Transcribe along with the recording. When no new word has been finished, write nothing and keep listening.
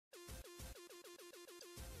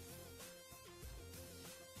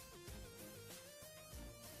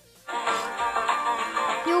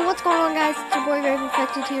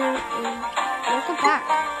Infected here, and welcome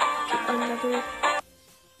back to another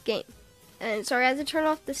game. And sorry I had to turn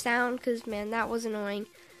off the sound because, man, that was annoying.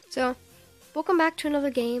 So, welcome back to another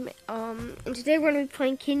game. And today we're going to be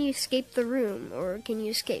playing Can You Escape the Room, or Can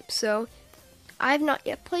You Escape? So, I have not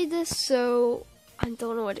yet played this, so I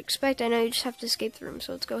don't know what to expect. I know you just have to escape the room,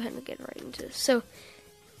 so let's go ahead and get right into this. So,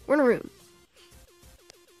 we're in a room.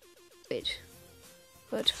 Wait.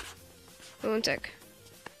 What? One sec.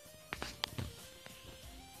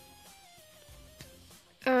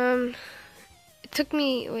 It took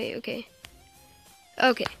me, wait, okay.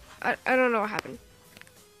 Okay, I don't know what happened.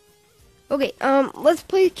 Okay, let's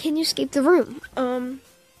play Can You Escape the Room?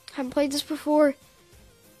 Haven't played this before.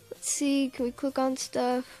 Let's see, can we click on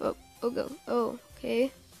stuff? Oh,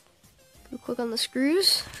 okay. Can we click on the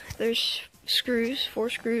screws? There's screws, 4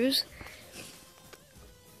 screws.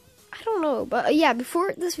 I don't know, but yeah,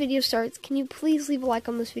 before this video starts, can you please leave a like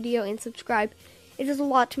on this video and subscribe? It does a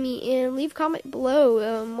lot to me, and leave a comment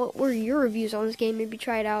below what were your reviews on this game, maybe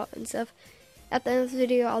try it out and stuff. At the end of the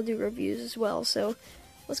video, I'll do reviews as well, so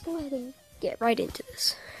let's go ahead and get right into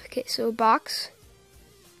this. Okay, so box.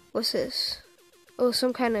 What's this? Oh,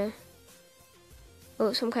 some kind of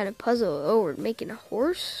puzzle. Oh, we're making a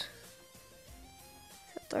horse?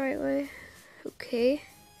 Is that the right way? Okay.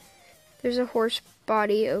 There's a horse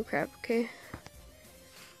body. Oh crap, okay.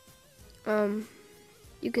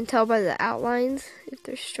 You can tell by the outlines if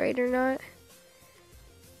they're straight or not.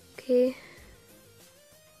 Okay.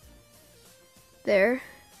 There.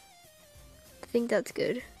 I think that's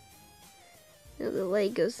good. Now the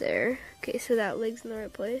leg goes there. Okay, so that leg's in the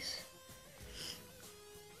right place.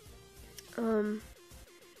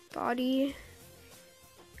 Body.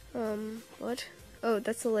 What? Oh,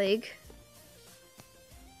 that's the leg.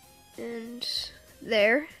 And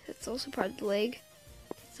there. That's also part of the leg.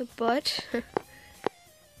 It's a butt.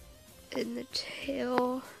 In the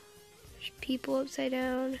tail, there's people upside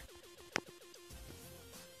down.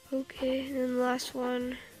 Okay, and then the last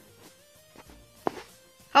one.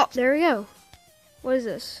 Oh, there we go. What is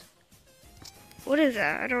this? What is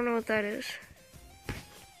that? I don't know what that is.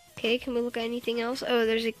 Okay, can we look at anything else? Oh,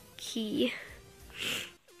 there's a key.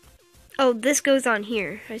 Oh, this goes on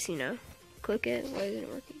here. I see now. Click it. Why isn't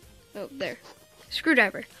it working? Oh, there.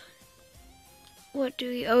 Screwdriver. What do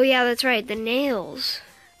we... Oh, yeah, that's right. The nails.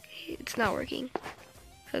 It's not working.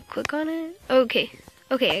 Click on it. Okay.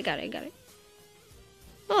 Okay, I got it.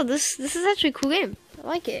 Oh, this is actually a cool game. I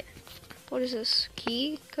like it. What is this?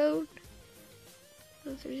 Key code? I don't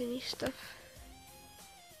know if there's any stuff.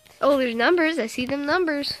 Oh, there's numbers. I see them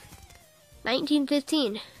numbers.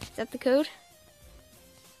 1915. Is that the code?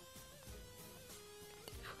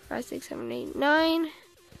 5, 6, 7, 8, 9.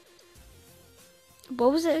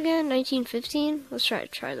 What was it again? 1915? Let's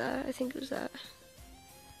try that. I think it was that.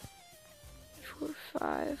 4,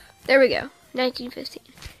 5. There we go. 1915.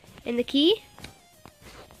 And the key?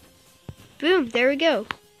 Boom. There we go.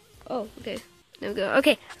 Oh, okay. There we go.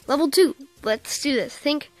 Okay, level 2. Let's do this.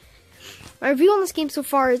 My review on this game so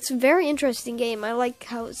far, it's a very interesting game. I like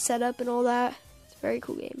how it's set up and all that. It's a very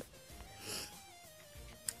cool game.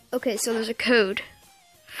 Okay, so there's a code.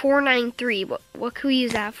 493. What can we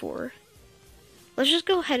use that for? Let's just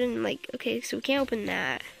go ahead and okay, so we can't open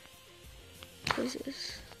that. What is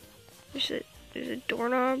this? There's a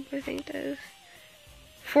doorknob, I think that is.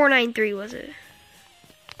 493 was it?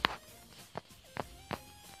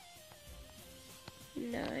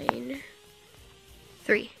 9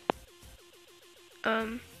 3.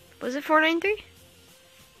 Was it 493?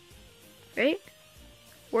 Right?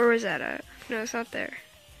 Where was that at? No, it's not there.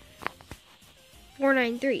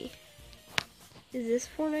 493. Is this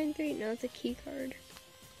 493? No, it's a key card.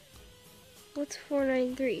 What's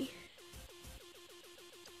 493?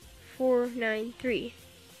 493.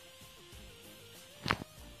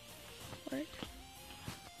 What?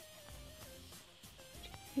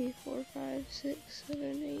 2, 3, 4, 5, 6,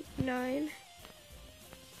 7, 8, 9.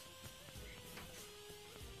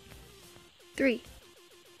 3.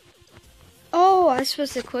 Oh, I was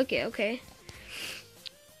supposed to click it. Okay.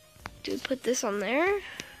 Do we put this on there?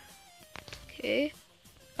 Okay.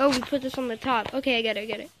 Oh, we put this on the top. Okay, I get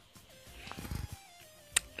it.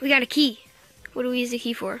 We got a key. What do we use the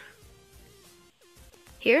key for?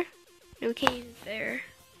 Here? No, we can't use it there.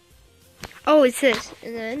 Oh, it's this.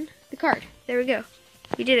 And then the card. There we go.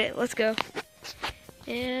 We did it. Let's go.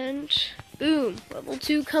 And boom. Level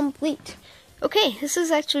 2 complete. Okay, this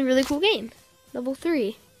is actually a really cool game. Level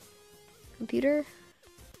 3. Computer.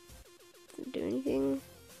 Doesn't do anything.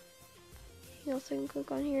 Anything else I can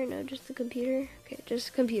click on here? No, just the computer. Okay, just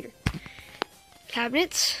the computer.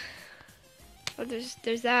 Cabinets. Oh,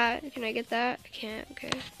 there's that. Can I get that? I can't. Okay.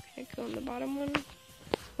 Can I go on the bottom one?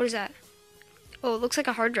 What is that? Oh, it looks like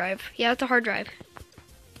a hard drive. Yeah, it's a hard drive.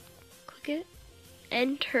 Click it.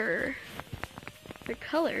 Enter. The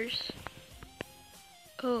colors.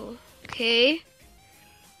 Oh, okay.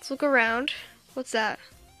 Let's look around. What's that?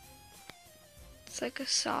 It's like a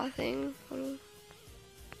saw thing. No,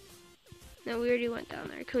 we already went down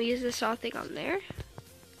there. Can we use the saw thing on there?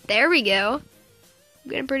 There we go. I'm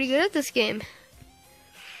getting pretty good at this game.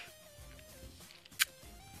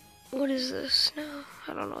 What is this? No,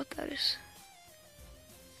 I don't know what that is.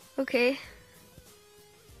 Okay.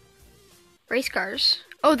 Race cars.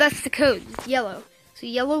 Oh, that's the code. It's yellow. So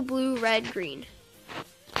yellow, blue, red, green.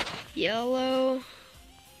 Yellow,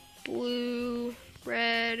 blue,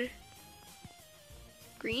 red,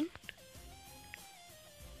 green.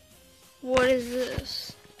 What is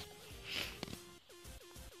this?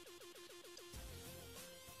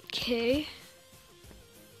 Okay.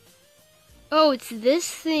 Oh, it's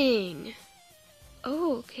this thing.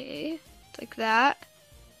 Oh, okay. It's like that.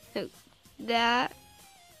 No, that.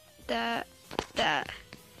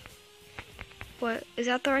 What? Is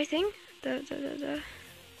that the right thing? Yeah,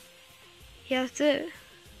 that's it.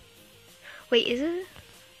 Wait, is it?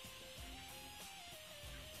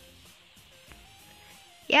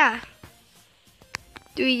 Yeah.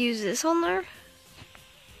 Do we use this on there?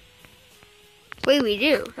 Wait, we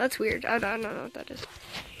do. That's weird. I don't know what that is.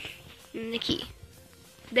 And the key.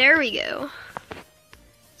 There we go.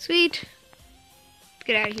 Sweet. Let's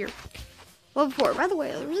get out of here. Level 4. By the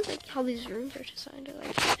way, I really like how these rooms are designed. I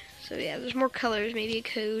like it. So yeah, there's more colors. Maybe a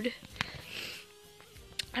code.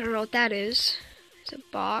 I don't know what that is. It's a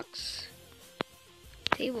box.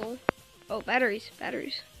 Table. Oh, batteries.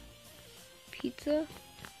 Pizza.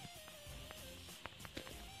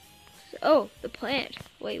 Oh, the plant.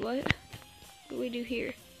 Wait, what? What do we do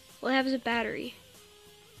here? What happens with battery?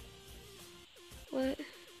 What?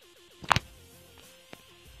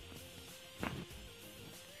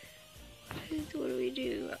 What do we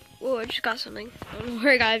do? Whoa, I just got something. I don't know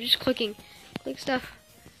where I got it. I'm just clicking. Click stuff.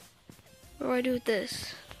 What do I do with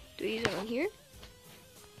this? Do we use it on here?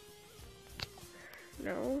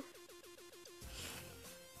 No.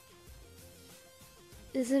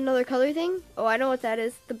 Is this another color thing? Oh, I know what that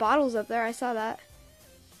is. The bottle's up there. I saw that.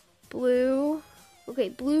 Blue. Okay,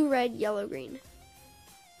 blue, red, yellow, green.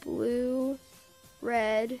 Blue,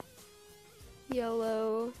 red,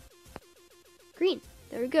 yellow, green.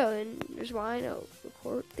 There we go. And there's wine. Oh, the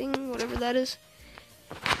cork thing, whatever that is.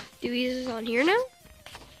 Do we use this on here now?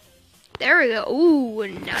 There we go. Ooh, a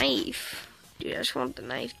knife. Dude, I just want the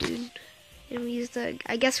knife, dude. And we use the,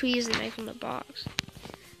 I guess we use the knife in the box.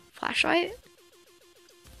 Flashlight?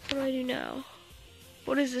 What do I do now?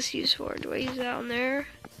 What is this used for? Do I use that on there?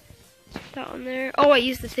 That on there? Oh, I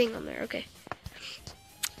use the thing on there. Okay.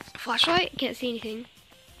 Flashlight? Can't see anything.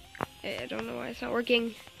 I don't know why it's not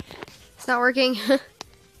working. It's not working.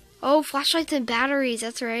 Oh, flashlights and batteries.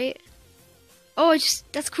 That's right. Oh,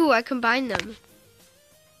 that's cool. I combined them.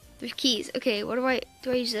 There's keys. Okay, what do I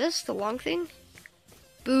use this? The long thing?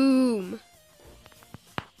 Boom.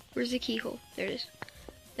 Where's the keyhole? There it is.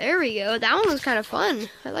 There we go. That one was kind of fun.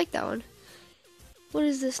 I like that one. What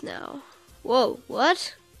is this now? Whoa,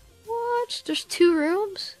 what? What? There's 2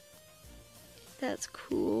 rooms? That's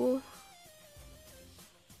cool.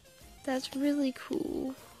 That's really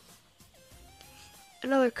cool.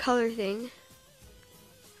 Another color thing.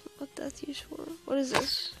 What that's used for? What is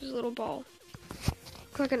this? There's a little ball.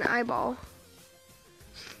 Looks like an eyeball.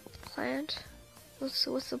 Plant. What's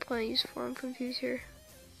the plant used for? I'm confused here.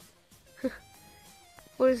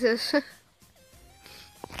 What is this?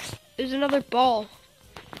 There's another ball.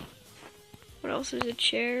 What else? There's a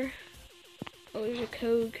chair. Oh, there's a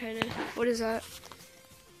code, kind of. What is that?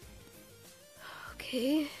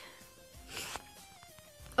 Okay.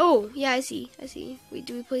 Oh, yeah, I see. Wait,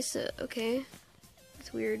 do we place the... Okay.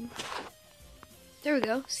 That's weird. There we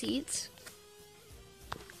go. Seeds.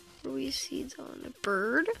 What do we use seeds on? A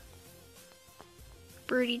bird?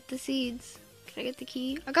 Bird eat the seeds. Can I get the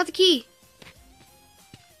key? I got the key!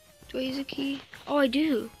 Do I use a key? Oh, I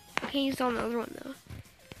do. I can't use it on the other one, though.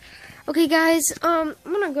 Okay, guys, I'm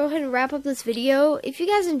gonna go ahead and wrap up this video. If you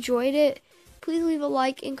guys enjoyed it, please leave a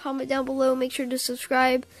like and comment down below. Make sure to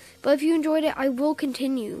subscribe. But if you enjoyed it, I will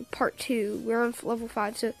continue part 2. We're on level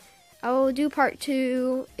 5, so I will do part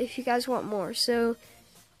 2 if you guys want more. So,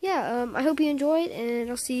 yeah, I hope you enjoyed, and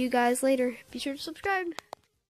I'll see you guys later. Be sure to subscribe.